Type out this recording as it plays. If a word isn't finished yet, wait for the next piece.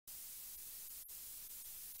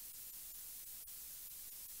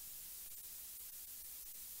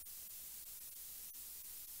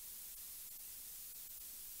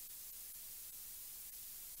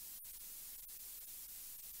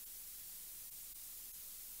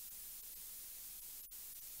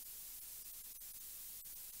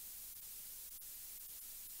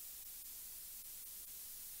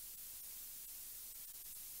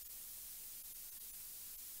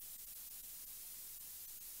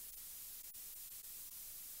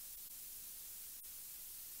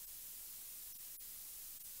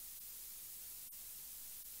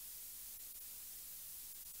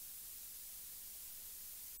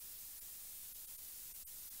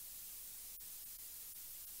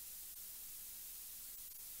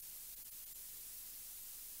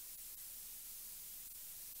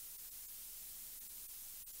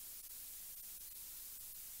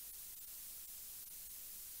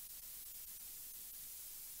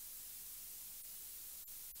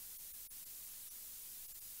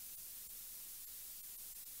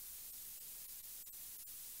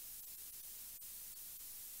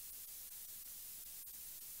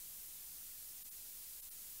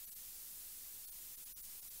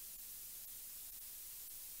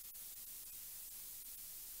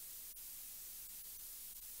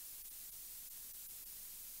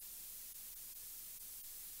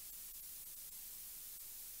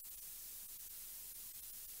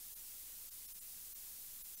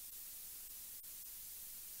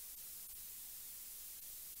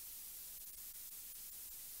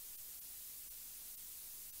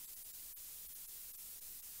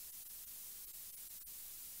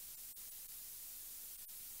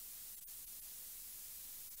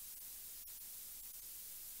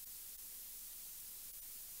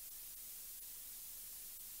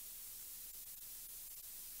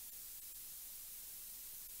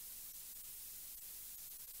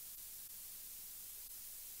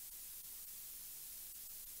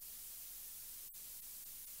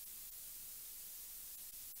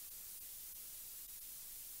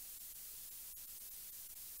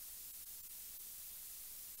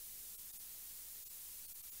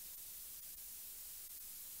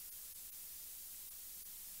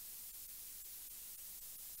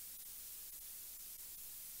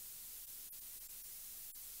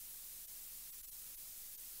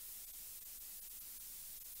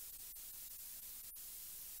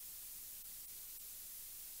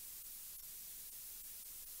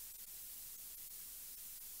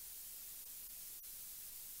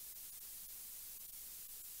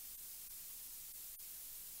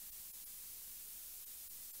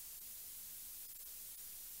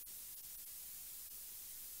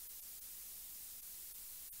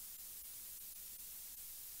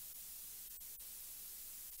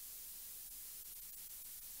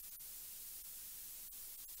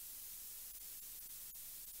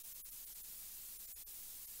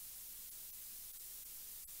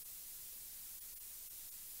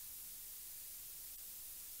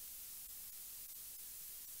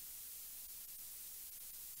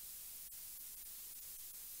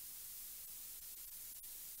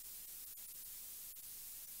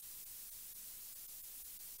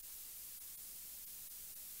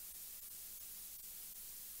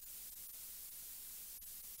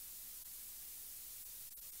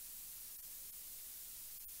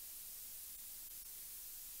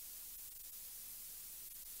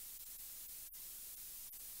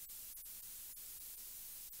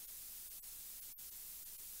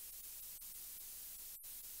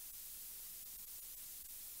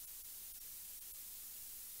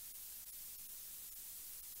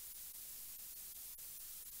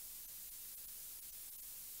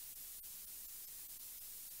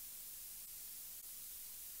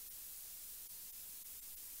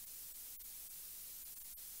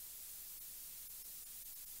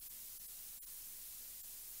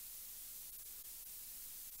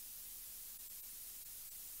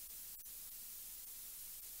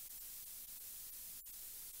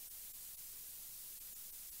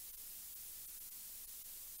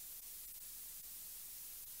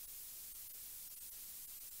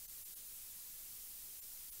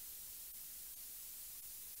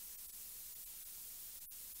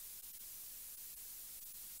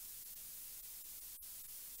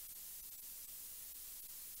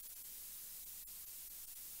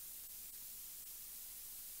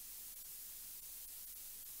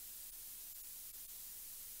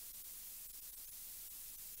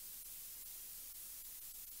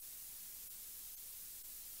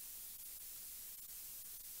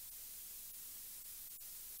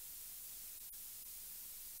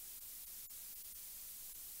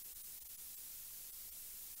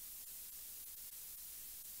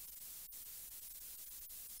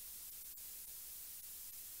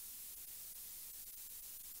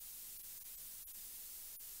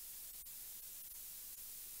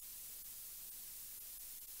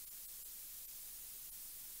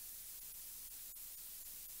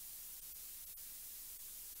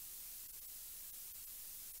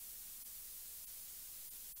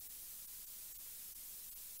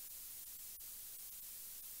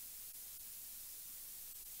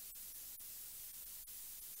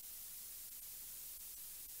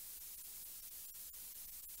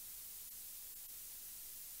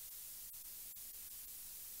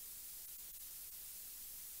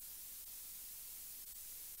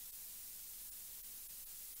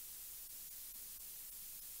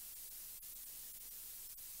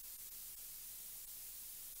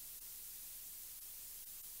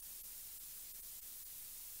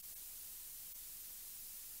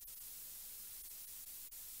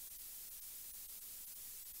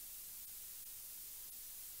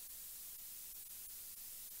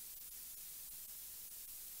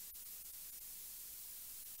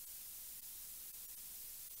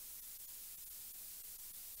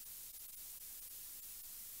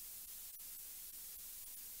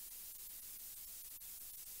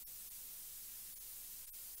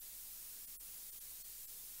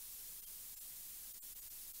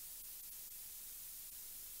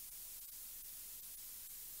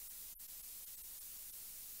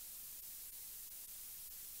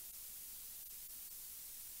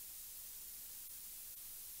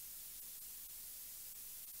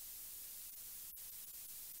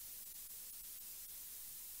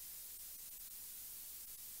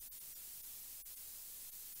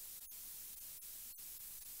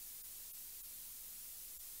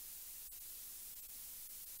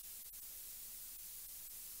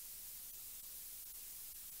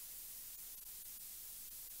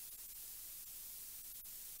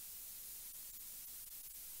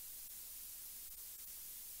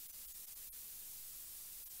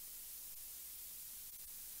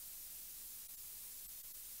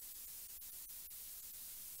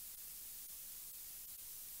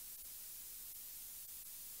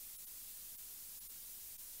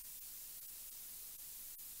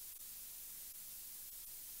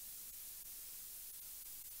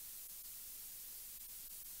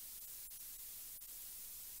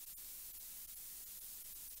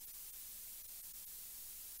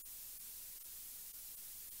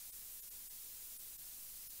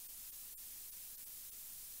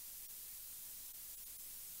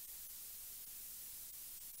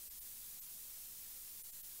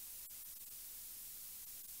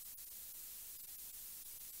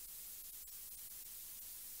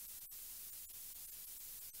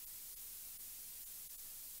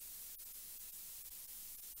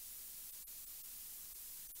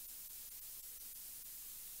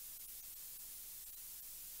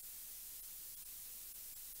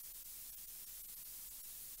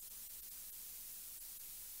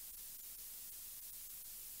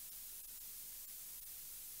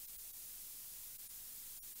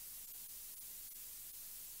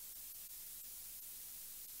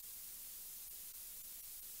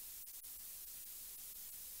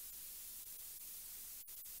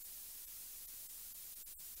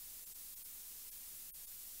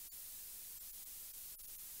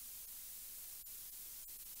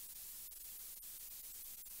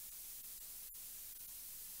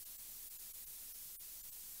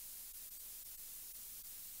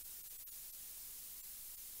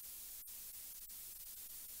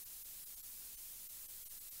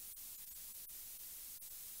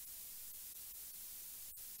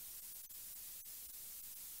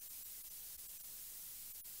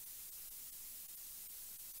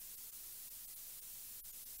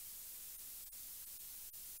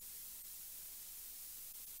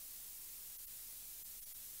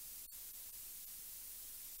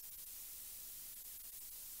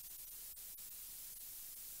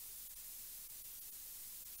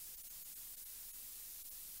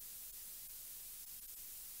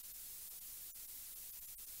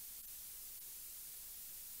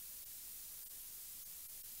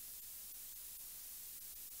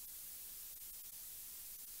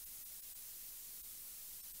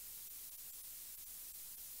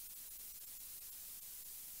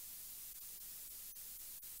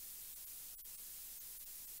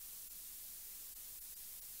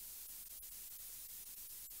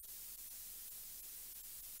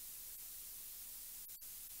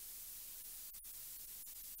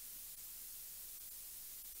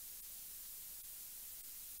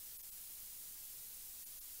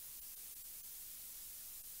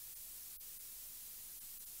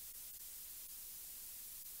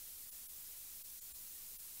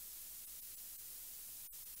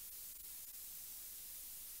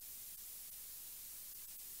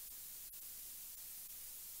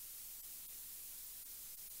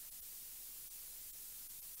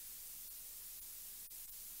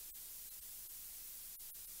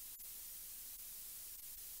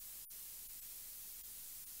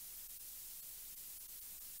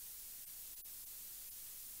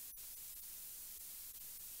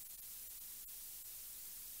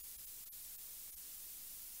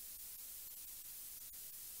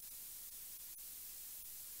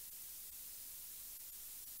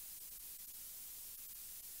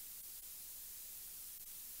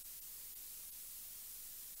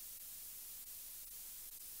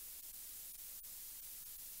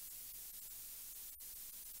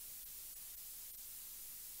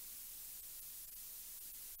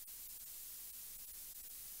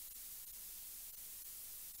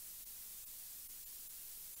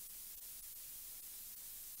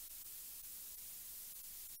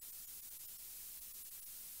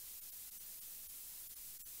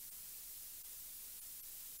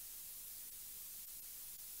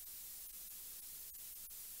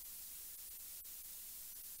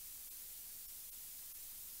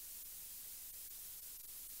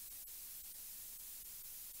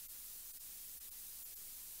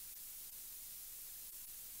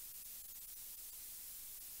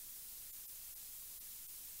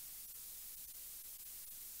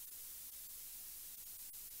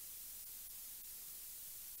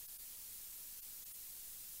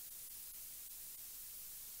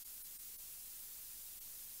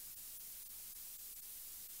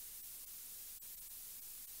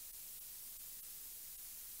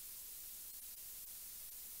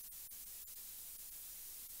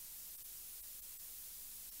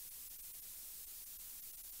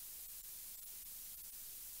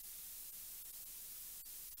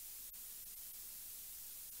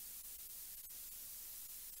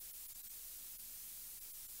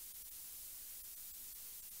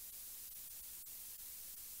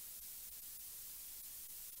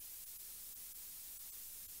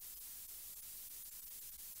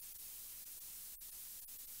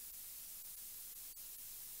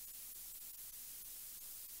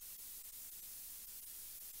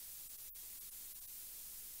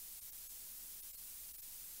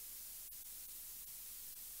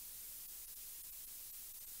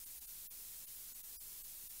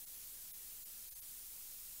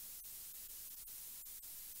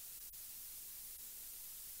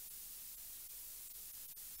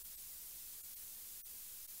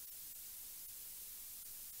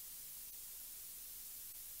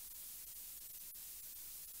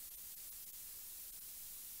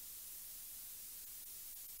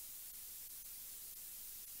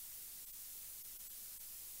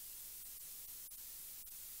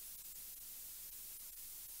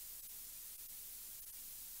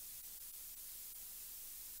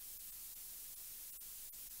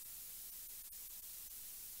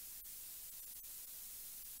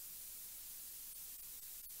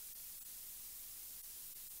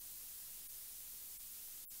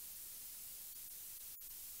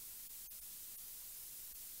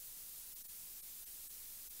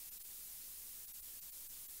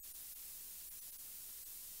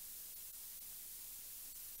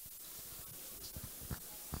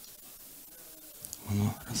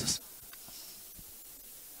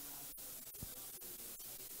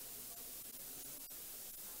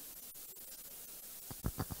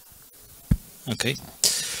Okay.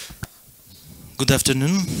 Good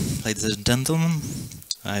afternoon, ladies and gentlemen.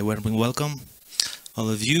 I warmly welcome all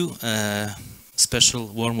of you. Special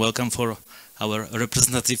warm welcome for our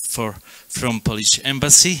representative from Polish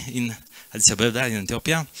Embassy in Addis Ababa in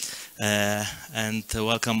Ethiopia. And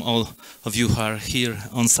welcome all of you who are here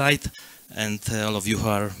on site and all of you who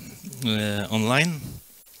are online.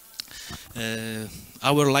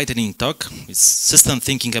 Our lightning talk is system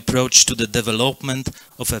thinking approach to the development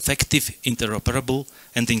of effective, interoperable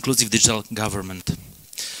and inclusive digital government.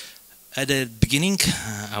 At the beginning,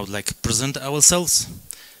 I would like to present ourselves.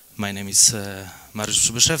 My name is Mariusz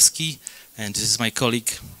Przybyszewski and this is my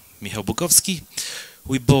colleague Michał Bukowski.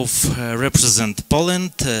 We both represent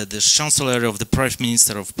Poland, the Chancellor of the Prime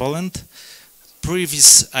Minister of Poland.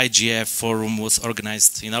 Previous IGF forum was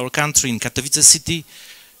organized in our country, in Katowice city.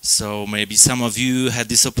 So maybe some of you had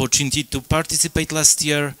this opportunity to participate last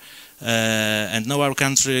year and know our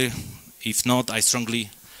country. If not, I strongly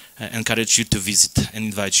encourage you to visit and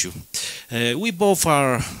invite you. We both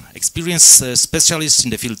are experienced specialists in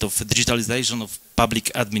the field of digitalization of public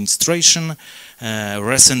administration,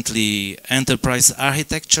 recently enterprise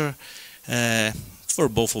architecture. For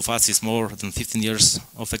both of us is more than 15 years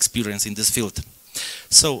of experience in this field.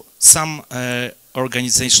 So some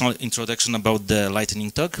organizational introduction about the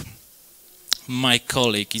lightning talk. My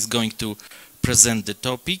colleague is going to present the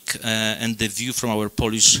topic and the view from our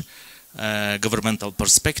Polish governmental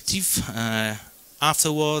perspective.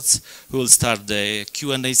 Afterwards, we will start the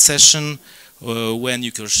Q&A session when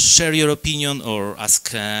you can share your opinion or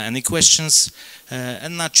ask any questions.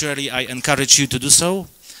 And naturally, I encourage you to do so.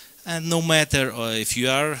 And no matter if you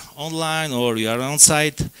are online or you are on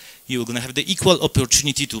site, you're going to have the equal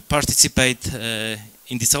opportunity to participate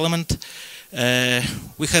in this element.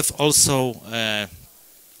 We have also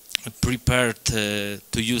prepared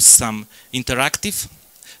to use some interactive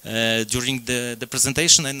during the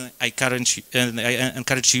presentation, and I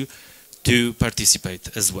encourage you to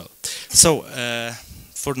participate as well. So,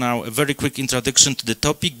 for now, a very quick introduction to the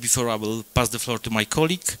topic before I will pass the floor to my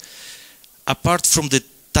colleague. Apart from the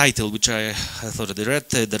title, which I have already read,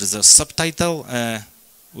 there is a subtitle,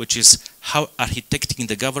 which is How Architecting in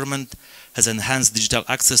the Government has Enhanced Digital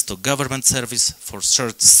Access to Government Service for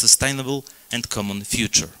Shared, Sustainable and Common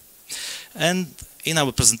Future. And in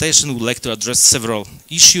our presentation, we would like to address several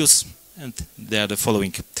issues, and they are the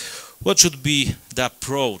following. What should be the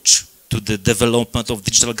approach to the development of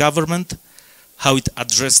digital government? How it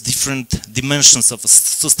addresses different dimensions of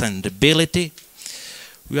sustainability?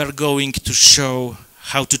 We are going to show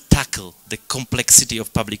how to tackle the complexity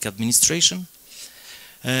of public administration,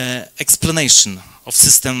 explanation of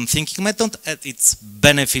system thinking method and its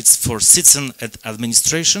benefits for citizen and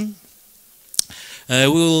administration. We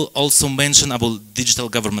will also mention about digital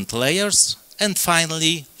government layers, and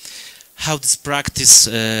finally, how this practice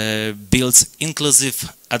builds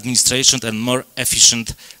inclusive administration and more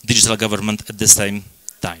efficient digital government at the same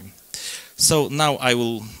time. So now I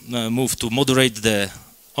will move to moderate the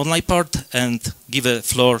online part and give a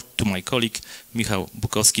floor to my colleague Michał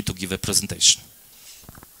Bukowski to give a presentation.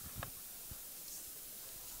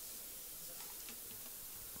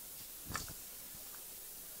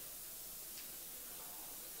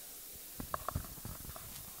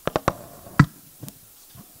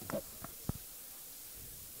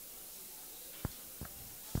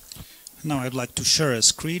 Now I'd like to share a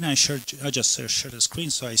screen. I just shared a screen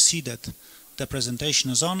so I see that the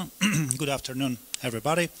presentation is on. Good afternoon,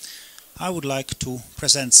 everybody. I would like to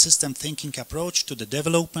present system thinking approach to the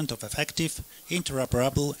development of effective,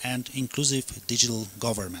 interoperable and inclusive digital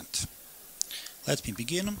government. Let me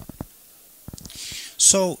begin.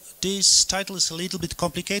 So this title is a little bit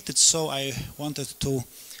complicated, so I wanted to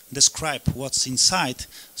describe what's inside.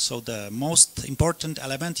 So the most important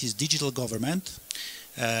element is digital government.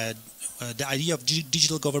 The idea of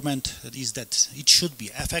digital government is that it should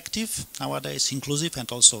be effective, nowadays inclusive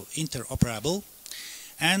and also interoperable.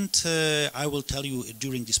 And I will tell you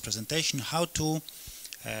during this presentation how to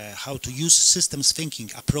use systems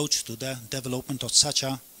thinking approach to the development of such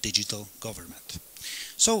a digital government.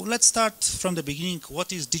 So let's start from the beginning.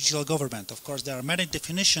 What is digital government? Of course, there are many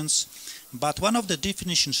definitions, but one of the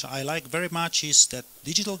definitions I like very much is that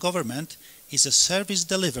digital government is a service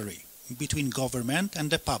delivery between government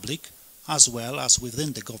and the public, as well as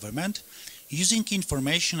within the government, using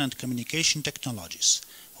information and communication technologies.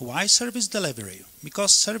 Why service delivery?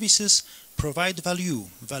 Because services provide value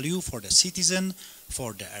for the citizen,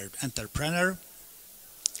 for the entrepreneur,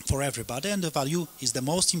 for everybody, and the value is the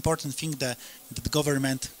most important thing that the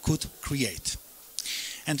government could create.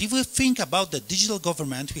 And if we think about the digital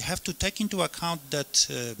government, we have to take into account that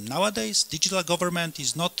nowadays digital government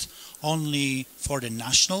is not only for the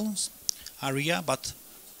national area, but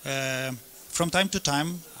from time to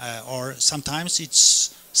time, or sometimes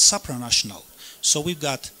it's supranational. So we've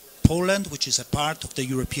got Poland, which is a part of the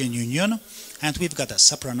European Union, and we've got a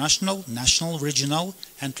supranational, national, regional,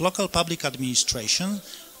 and local public administrations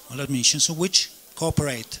which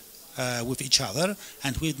cooperate with each other.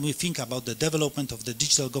 And when we think about the development of the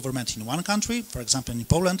digital government in one country, for example in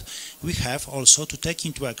Poland, we have also to take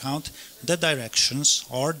into account the directions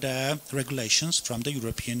or the regulations from the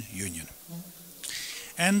European Union.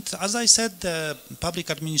 And as I said, the public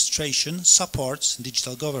administration supports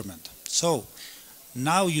digital government. So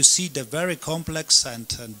now you see the very complex and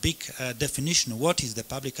big definition, what is the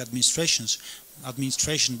public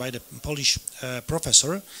administration by the Polish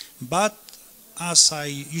professor, but as I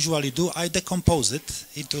usually do, I decompose it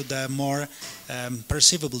into the more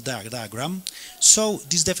perceivable diagram. So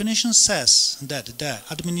this definition says that the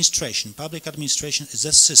administration, public administration, is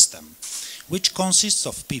a system which consists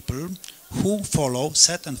of people who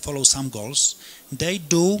set and follow some goals. They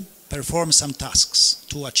do perform some tasks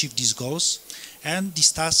to achieve these goals, and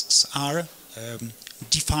these tasks are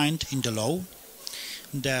defined in the law.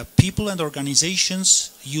 The people and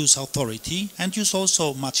organizations use authority and use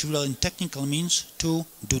also material and technical means to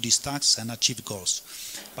do these tasks and achieve goals.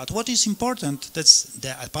 But what is important, that's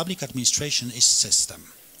the public administration is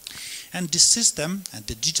system. And this system and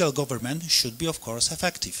the digital government should be, of course,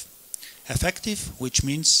 effective. Effective, which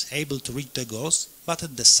means able to reach the goals, but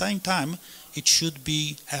at the same time, it should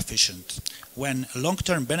be efficient, when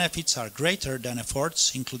long-term benefits are greater than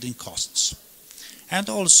efforts, including costs. And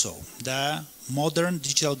also, the modern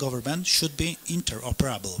digital government should be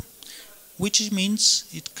interoperable, which means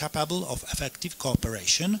it's capable of effective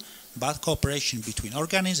cooperation, but cooperation between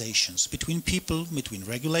organizations, between people, between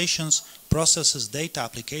regulations, processes, data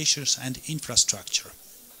applications, and infrastructure.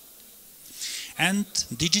 And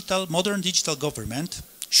modern digital government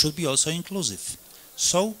should be also inclusive,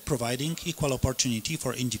 so providing equal opportunity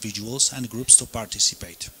for individuals and groups to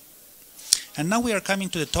participate. And now we are coming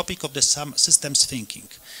to the topic of the systems thinking.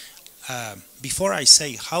 Before I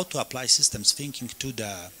say how to apply systems thinking to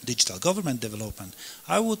the digital government development,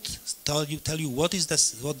 I would tell you what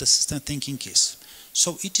the system thinking is.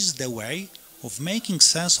 So it is the way of making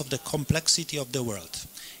sense of the complexity of the world.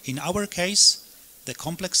 In our case, the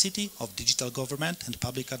complexity of digital government and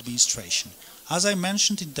public administration. As I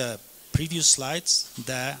mentioned in the previous slides,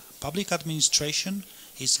 the public administration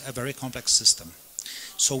is a very complex system.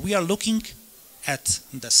 So we are looking at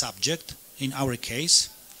the subject, in our case,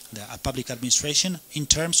 the public administration, in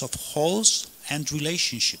terms of wholes and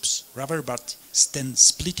relationships, rather than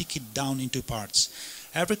splitting it down into parts.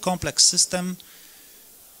 Every complex system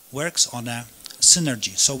works on a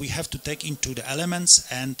synergy, so we have to take into the elements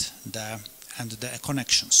and the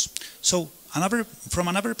connections. So from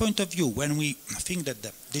another point of view, when we think that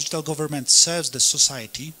the digital government serves the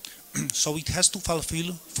society, so it has to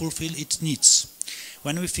fulfill its needs.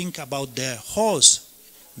 When we think about the wholes,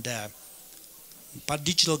 the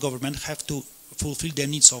digital government have to fulfill the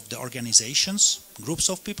needs of the organizations, groups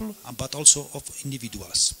of people, but also of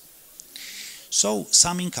individuals. So,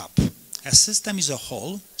 summing up, a system is a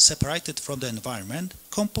whole separated from the environment,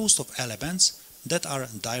 composed of elements that are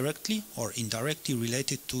directly or indirectly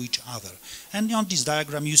related to each other. And on this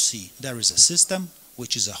diagram you see there is a system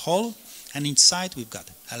which is a whole, and inside we've got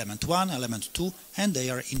element 1, element 2, and they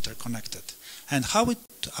are interconnected. And how it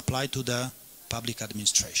apply to the public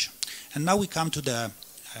administration. And now we come to the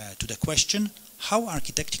question, how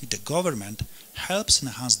architecting the government helps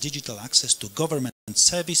enhance digital access to government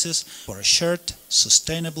services for a shared,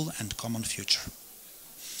 sustainable and common future.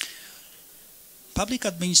 Public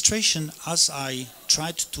administration, as I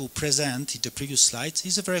tried to present in the previous slides,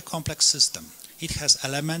 is a very complex system. It has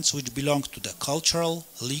elements which belong to the cultural,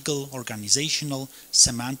 legal, organizational,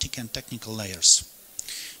 semantic and technical layers.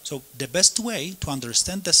 So the best way to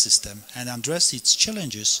understand the system and address its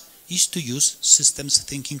challenges is to use systems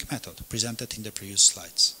thinking method presented in the previous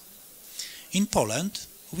slides. In Poland,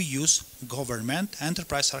 we use government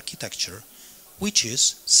enterprise architecture, which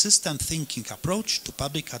is system thinking approach to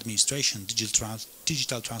public administration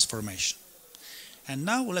digital transformation. And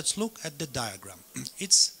now let's look at the diagram.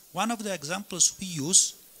 It's one of the examples we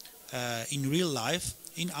use in real life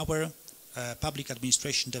in our public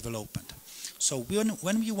administration development. So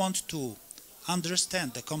when we want to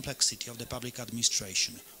understand the complexity of the public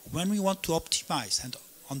administration, when we want to optimize, and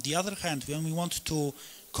on the other hand, when we want to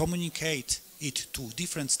communicate it to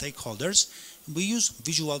different stakeholders, we use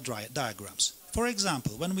visual diagrams. For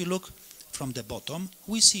example, when we look from the bottom,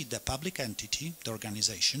 we see the public entity, the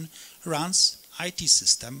organization, runs IT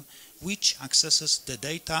system which accesses the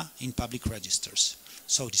data in public registers.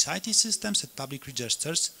 So these IT systems at public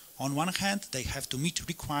registers, on one hand, they have to meet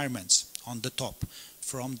requirements on the top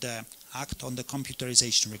from the Act on the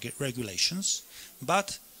Computerization Regulations,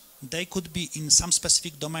 but they could be in some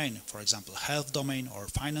specific domain, for example, health domain or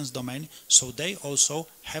finance domain, so they also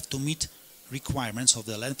have to meet requirements of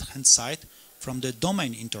the left-hand side from the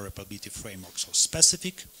domain interoperability framework, so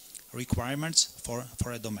specific requirements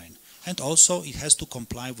for a domain. And also it has to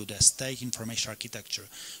comply with the state information architecture.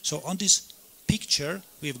 So on this picture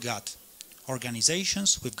we've got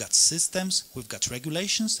organizations, we've got systems, we've got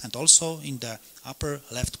regulations, and also in the upper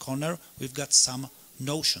left corner we've got some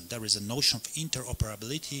notion. There is a notion of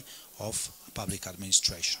interoperability of public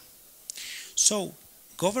administration. So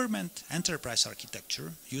government enterprise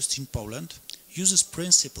architecture used in Poland uses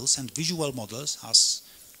principles and visual models as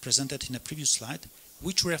presented in a previous slide,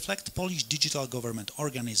 which reflect Polish digital government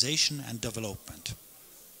organization and development.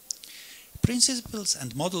 Principles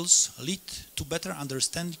and models lead to better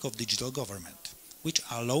understanding of digital government, which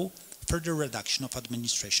allow further reduction of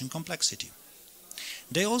administration complexity.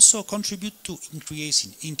 They also contribute to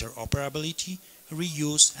increasing interoperability,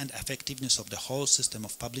 reuse and effectiveness of the whole system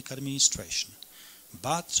of public administration.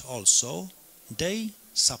 But also they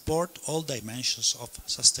support all dimensions of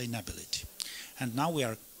sustainability. And now we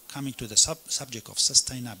are coming to the subject of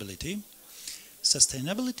sustainability.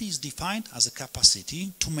 Sustainability is defined as a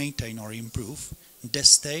capacity to maintain or improve the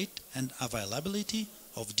state and availability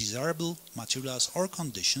of desirable materials or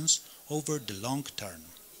conditions over the long term.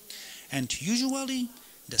 And usually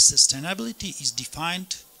the sustainability is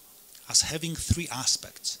defined as having three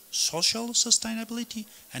aspects: social sustainability,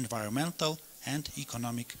 environmental and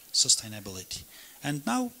economic sustainability. And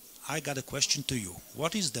now I got a question to you.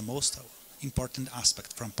 What is the most important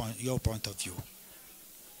aspect from your point of view?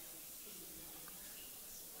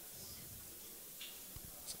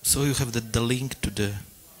 So you have the link to the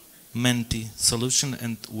Menti solution,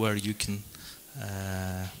 and where you can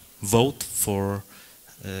vote for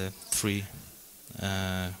three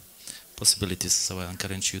possibilities. So I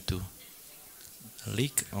encourage you to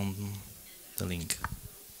click on the link.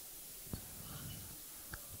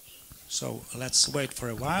 So let's wait for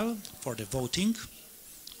a while for the voting.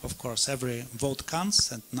 Of course, every vote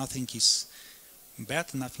counts, and nothing is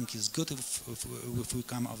bad, nothing is good if we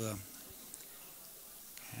come of a.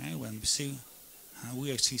 Okay, when we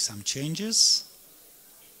see some changes.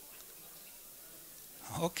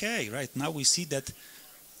 Okay, right now we see that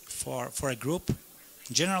for a group,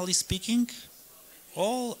 generally speaking,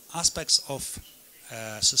 all aspects of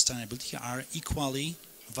sustainability are equally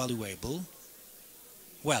valuable.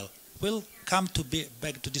 Well, we'll come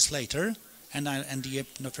back to this later, and at the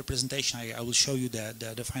end of the presentation I will show you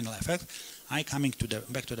the final effect. I'm coming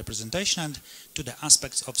back to the presentation and to the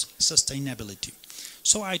aspects of sustainability.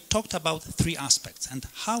 So I talked about three aspects and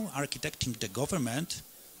how architecting the government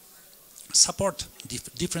support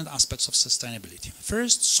different aspects of sustainability.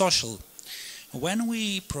 First, social. When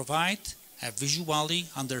we provide a visually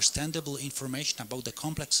understandable information about the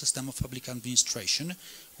complex system of public administration,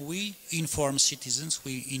 we inform citizens,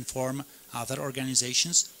 we inform other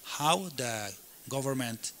organizations how the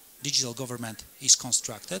digital government is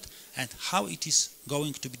constructed and how it is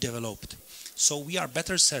going to be developed. So we are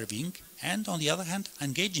better serving and, on the other hand,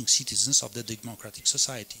 engaging citizens of the democratic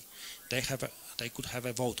society. They could have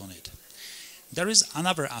a vote on it. There is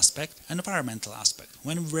another aspect, environmental aspect.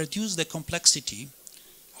 When we reduce the complexity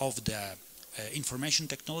of the information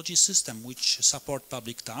technology system which support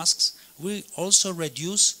public tasks, we also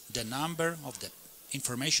reduce the number of the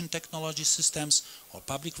information technology systems or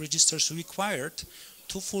public registers required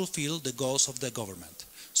to fulfill the goals of the government.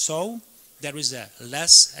 So there is a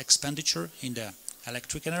less expenditure in the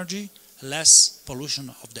electric energy, less pollution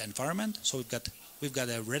of the environment. So we've got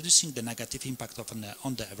a reducing the negative impact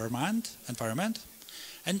on the environment,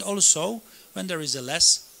 and also when there is a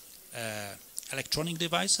less electronic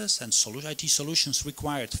devices and IT solutions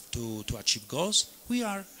required to achieve goals, we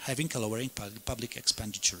are having a lowering public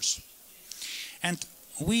expenditures. And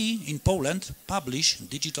we in Poland publish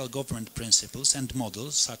digital government principles and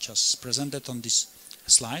models, such as presented on this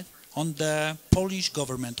slide, on the Polish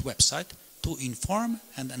government website to inform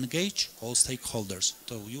and engage all stakeholders.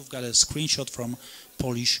 So you've got a screenshot from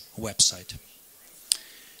Polish website.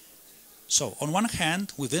 So on one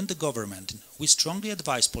hand, within the government, we strongly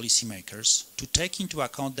advise policymakers to take into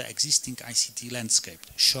account the existing ICT landscape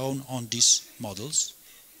shown on these models.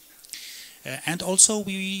 And also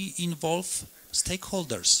we involve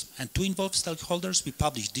stakeholders. And to involve stakeholders, we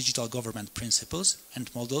publish digital government principles and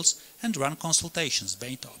models and run consultations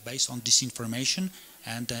based on this information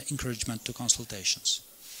and encouragement to consultations.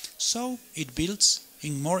 So it builds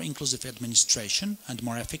in more inclusive administration and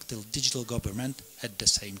more effective digital government at the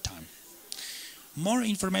same time. More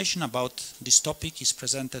information about this topic is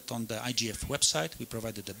presented on the IGF website. We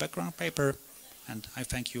provided the background paper, and I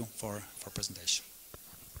thank you for presentation.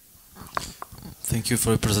 Thank you for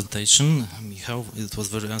your presentation, Michał. It was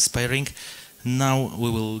very inspiring. Now we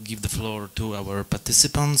will give the floor to our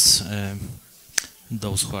participants.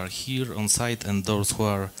 Those who are here on site and those who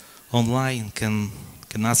are online can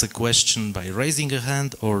ask a question by raising a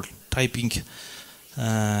hand or typing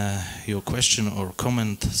your question or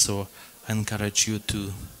comment. So I encourage you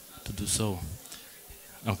to do so.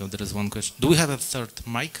 Okay, there is one question. Do we have a third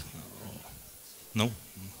mic? No?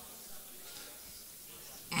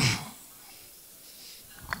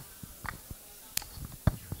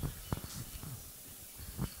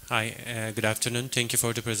 Hi, good afternoon. Thank you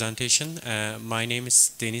for the presentation. My name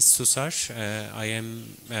is Deniz Susar. I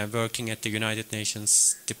am working at the United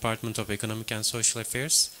Nations Department of Economic and Social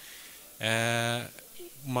Affairs.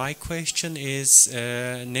 My question is,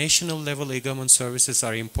 national level e-government services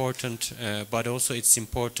are important, but also it's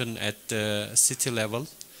important at the city level.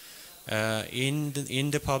 In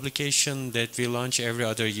the publication that we launch every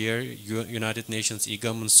other year, United Nations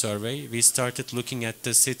e-government survey, we started looking at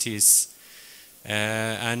the cities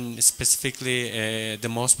and specifically the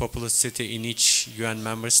most populous city in each UN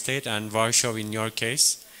member state, and Warsaw in your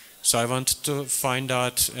case. So I wanted to find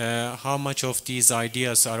out how much of these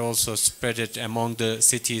ideas are also spread among the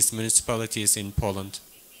cities, municipalities in Poland.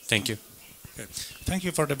 Thank you. Okay. Thank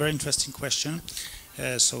you for the very interesting question.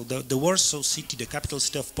 So the Warsaw city, the capital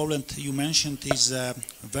city of Poland, you mentioned, is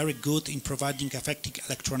very good in providing effective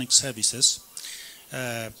electronic services.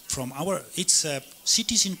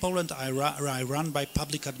 Cities in Poland are run by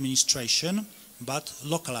public administration, but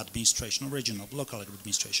local administration, regional local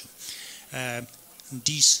administration.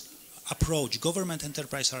 This approach, government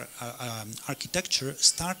enterprise architecture,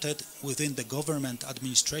 started within the government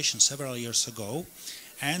administration several years ago,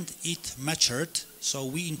 and it matured. So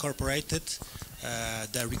we incorporated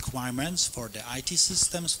the requirements for the IT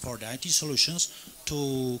systems, for the IT solutions,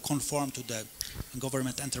 to conform to the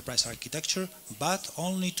government enterprise architecture, but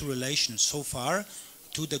only to relation so far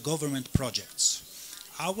to the government projects.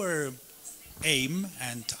 Our aim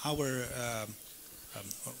and our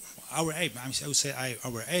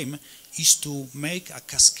aim is to make a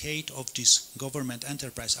cascade of this government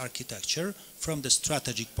enterprise architecture from the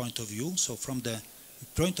strategic point of view, so from the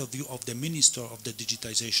point of view of the Minister of the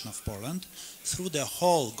Digitization of Poland, through the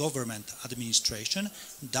whole government administration,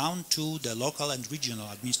 down to the local and regional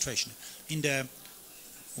administration. In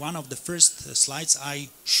one of the first slides, I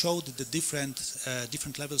showed the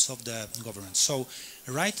different levels of the government. So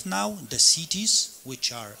right now, the cities,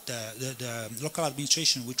 which are the local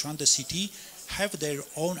administration which run the city, have their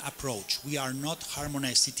own approach. We are not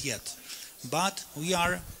harmonized it yet, but we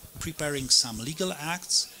are preparing some legal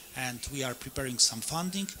acts, and we are preparing some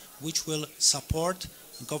funding which will support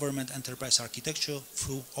government enterprise architecture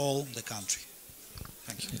through all the country.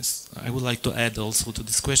 Thank you. Yes, I would like to add also to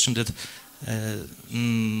this question that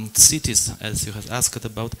cities, as you have asked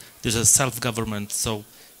about, there's a self-government, so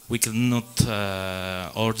we cannot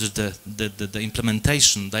order the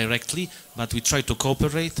implementation directly, but we try to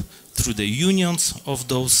cooperate through the unions of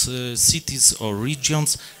those cities or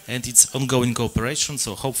regions, and it's ongoing cooperation.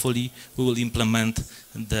 So hopefully we will implement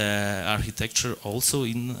the architecture also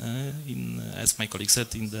in as my colleague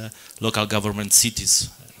said, in the local government cities,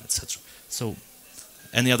 etc. So,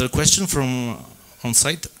 any other question from on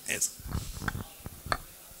site? Yes.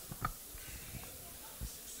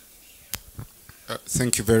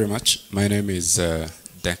 Thank you very much. My name is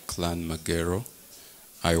Declan Magero.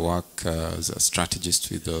 I work as a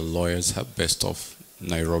strategist with the Lawyers Hub based off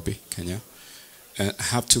Nairobi, Kenya. And I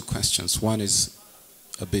have two questions. One is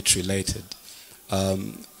a bit related.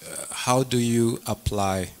 How do you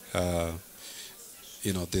apply,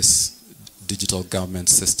 this digital government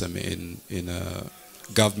system in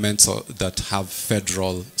governments that have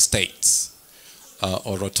federal states?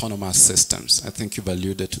 Or autonomous systems? I think you've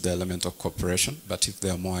alluded to the element of cooperation, but if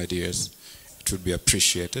there are more ideas, it would be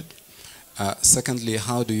appreciated. Secondly,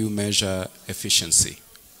 how do you measure efficiency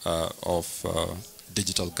of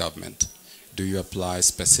digital government? Do you apply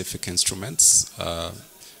specific instruments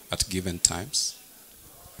at given times?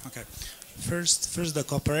 Okay. First the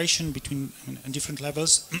cooperation between different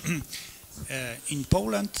levels. In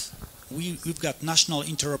Poland, we've got national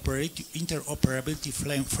interoperability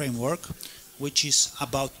framework, which is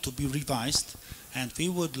about to be revised, and we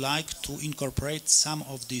would like to incorporate some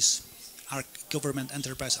of these government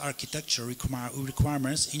enterprise architecture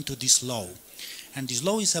requirements into this law. And this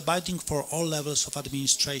law is abiding for all levels of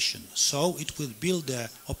administration, so it will build the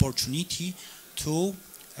opportunity to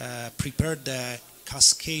prepare the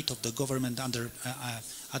cascade of the government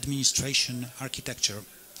administration architecture.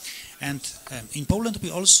 And in Poland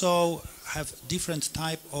we also have different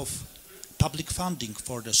type of public funding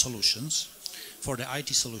for the solutions, for the IT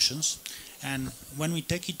solutions. And when we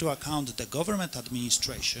take into account the government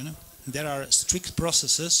administration, there are strict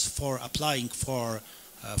processes for applying for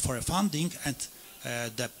a funding, and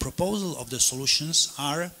the proposal of the solutions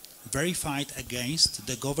are verified against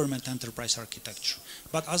the government enterprise architecture.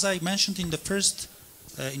 But as I mentioned in the first,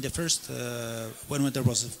 when there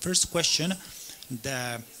was the first question,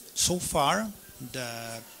 so far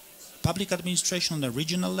the public administration on the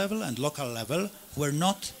regional level and local level were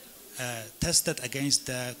not tested against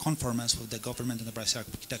the conformance with the government enterprise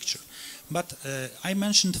architecture. But I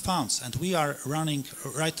mentioned funds, and we are running,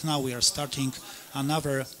 right now we are starting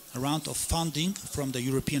another round of funding from the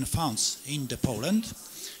European funds in Poland.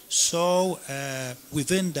 So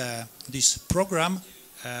within this program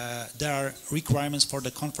there are requirements for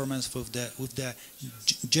the conformance with the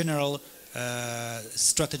general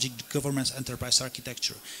strategic governance enterprise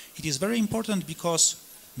architecture. It is very important because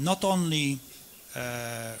not only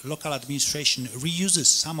local administration reuses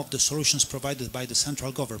some of the solutions provided by the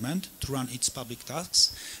central government to run its public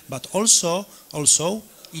tasks, but also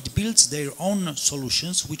it builds their own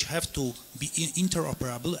solutions which have to be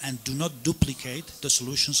interoperable and do not duplicate the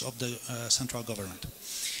solutions of the central government.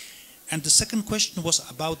 And the second question was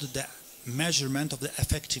about the measurement of the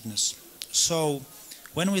effectiveness. So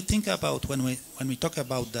when we think about, when we talk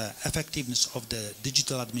about the effectiveness of the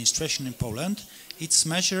digital administration in Poland, it's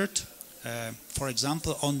measured, for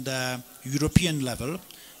example, on the European level.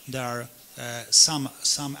 There are some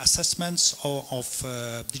assessments of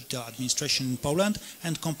digital administration in Poland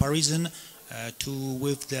and comparison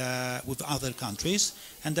with other countries.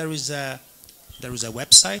 And there is a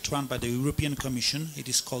website run by the European Commission. It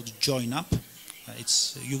is called Join Up.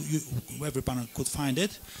 Everyone could find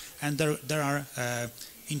it, and there are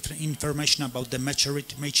information about the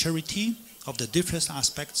maturity of the different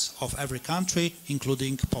aspects of every country,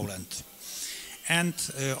 including Poland. And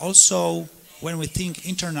also, when we think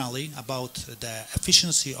internally about the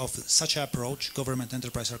efficiency of such an approach, government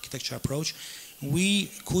enterprise architecture approach, we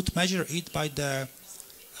could measure it by the,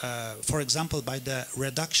 for example, by the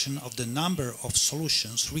reduction of the number of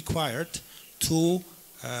solutions required to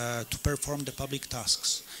perform the public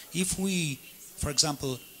tasks. If we, for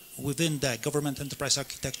example, within the government enterprise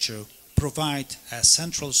architecture, provide a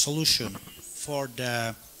central solution for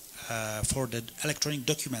the electronic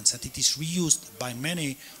documents, and it is reused by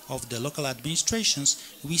many of the local administrations,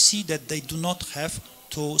 we see that they do not have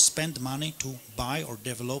to spend money to buy or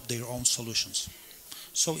develop their own solutions.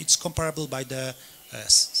 So it's comparable by the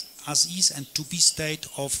as-is and to-be state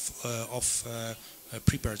of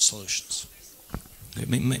prepared solutions.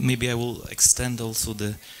 Maybe I will extend also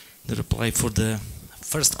the reply for the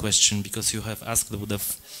first question, because you have asked about the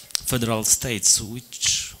federal states,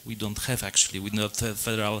 which we don't have actually. We're not a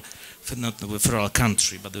federal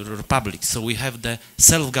country, but a republic. So we have the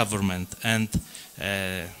self-government, and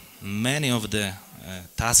many of the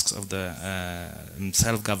tasks of the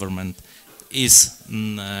self-government is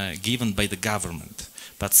given by the government.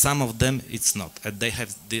 But some of them it's not, and they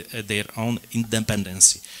have their own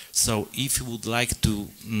independency. So if you would like to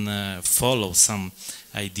follow some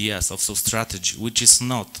ideas of some strategy which is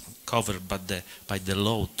not covered by the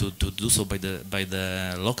law to do so by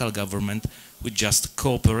the local government, we just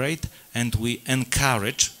cooperate and we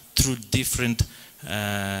encourage through different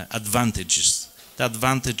advantages. The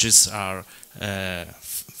advantages are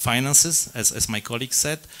finances, as my colleague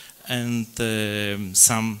said, and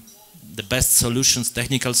the best solutions,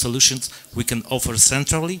 technical solutions, we can offer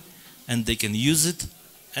centrally, and they can use it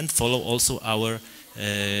and follow also our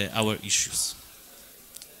issues.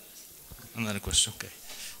 Another question, okay.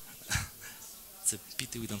 It's a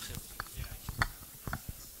pity we don't have.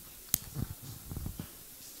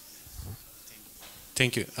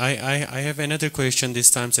 Thank you. I have another question,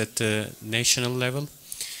 this time at the national level.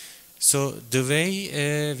 So the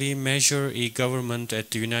way we measure e-government at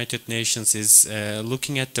the United Nations is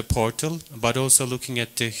looking at the portal, but also looking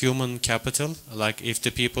at the human capital, like if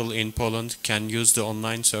the people in Poland can use the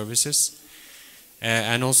online services,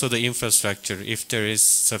 and also the infrastructure, if there is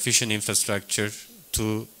sufficient infrastructure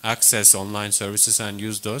to access online services and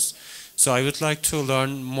use those. So I would like to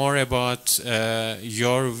learn more about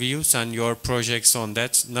your views and your projects on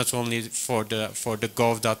that, not only for the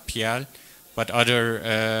gov.pl, but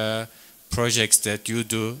other projects that you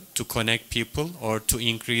do to connect people or to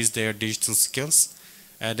increase their digital skills?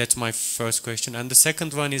 That's my first question. And the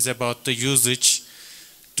second one is about the usage.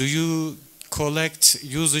 Do you collect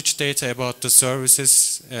usage data about the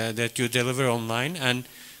services that you deliver online? And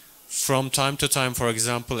from time to time, for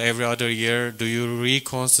example, every other year, do you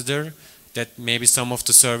reconsider that maybe some of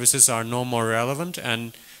the services are no more relevant?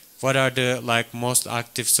 And what are the most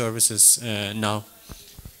active services now?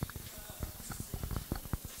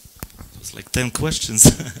 It's like 10 questions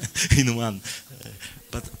in one.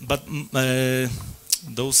 But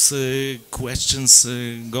those questions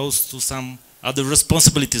goes to some other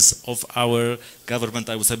responsibilities of our government,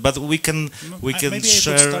 I would say. But we can maybe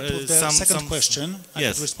share I could start with the second some question. I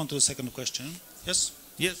yes. could respond to the second question. Yes.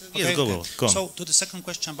 Yes. Okay, Yes. Go on. So to the second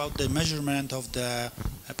question about the measurement of the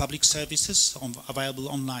public services available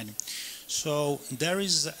online. So there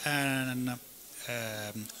is an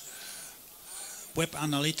web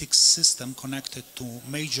analytics system connected to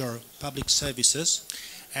major public services,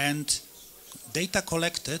 and data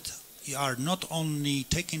collected are not only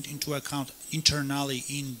taken into account internally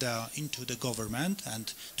into the government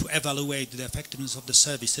and to evaluate the effectiveness of the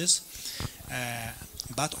services,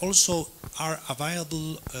 but also are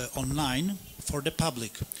available online for the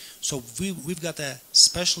public. So we've got a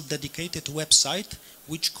special dedicated website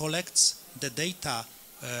which collects the data,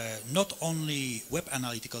 not only web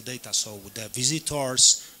analytical data, so the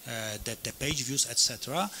visitors, the page views,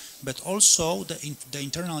 etc., but also the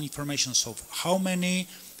internal information, so how many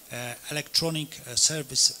electronic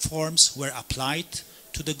service forms were applied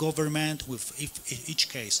to the government with each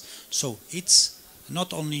case. So it's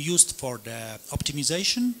not only used for the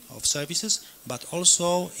optimization of services, but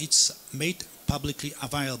also it's made publicly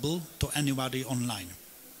available to anybody online.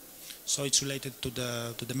 So it's related to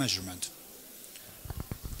the measurement.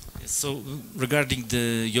 So regarding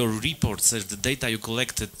your reports, the data you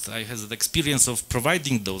collected, I had the experience of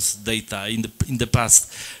providing those data in the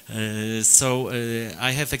past. So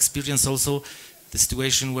I have experienced also the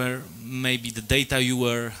situation where maybe the data you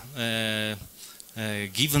were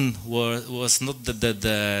given was not the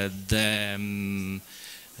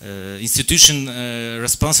institution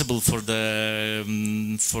responsible for the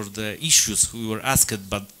issues we were asked,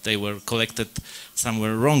 but they were collected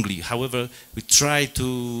somewhere wrongly. However, we try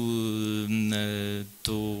to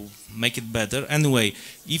make it better. Anyway,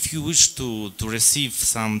 if you wish to receive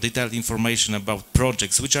some detailed information about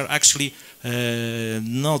projects which are actually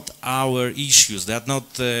not our issues, they are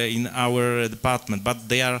not in our department, but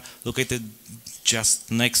they are located just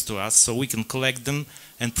next to us, so we can collect them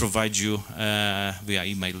and provide you via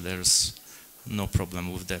email. There's no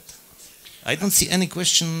problem with that. I don't see any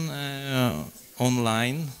question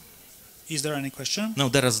online. Is there any question? No,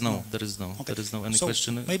 there is no. There is no any so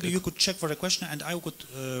question. Maybe you could check for the question, and I could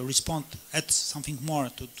respond, add something more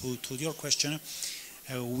to your question.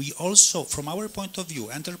 We also, from our point of view,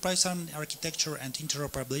 enterprise architecture and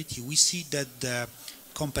interoperability, we see that the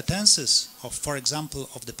competences of, for example,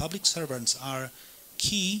 of the public servants are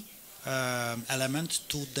key element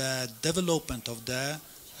to the development of the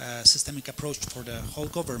systemic approach for the whole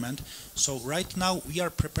government. So right now we are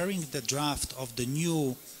preparing the draft of the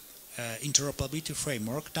new interoperability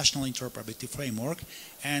framework, national interoperability framework,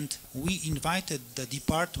 and we invited the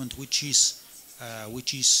department which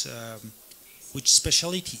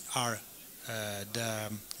specialty are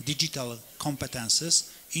the digital competences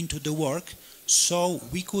into the work, so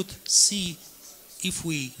we could see if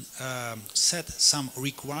we set some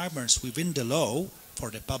requirements within the law for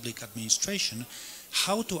the public administration,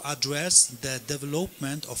 how to address the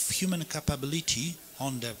development of human capability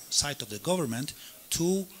on the side of the government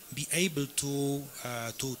to be able to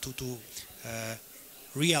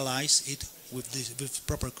realize it with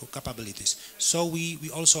proper capabilities. So we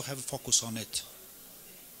also have a focus on it.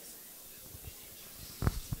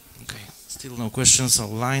 Okay, still no questions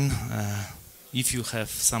online. If you have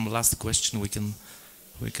some last question, we can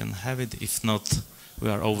have it. If not, we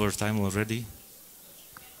are over time already.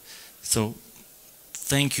 So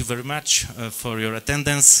thank you very much for your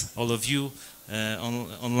attendance, all of you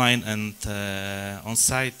online and on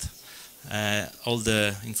site. All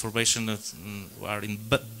the information that are in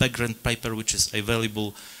background paper, which is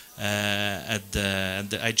available at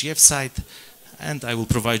the IGF site, and I will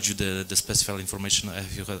provide you the specified information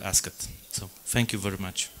if you have asked it. So thank you very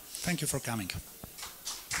much. Thank you for coming.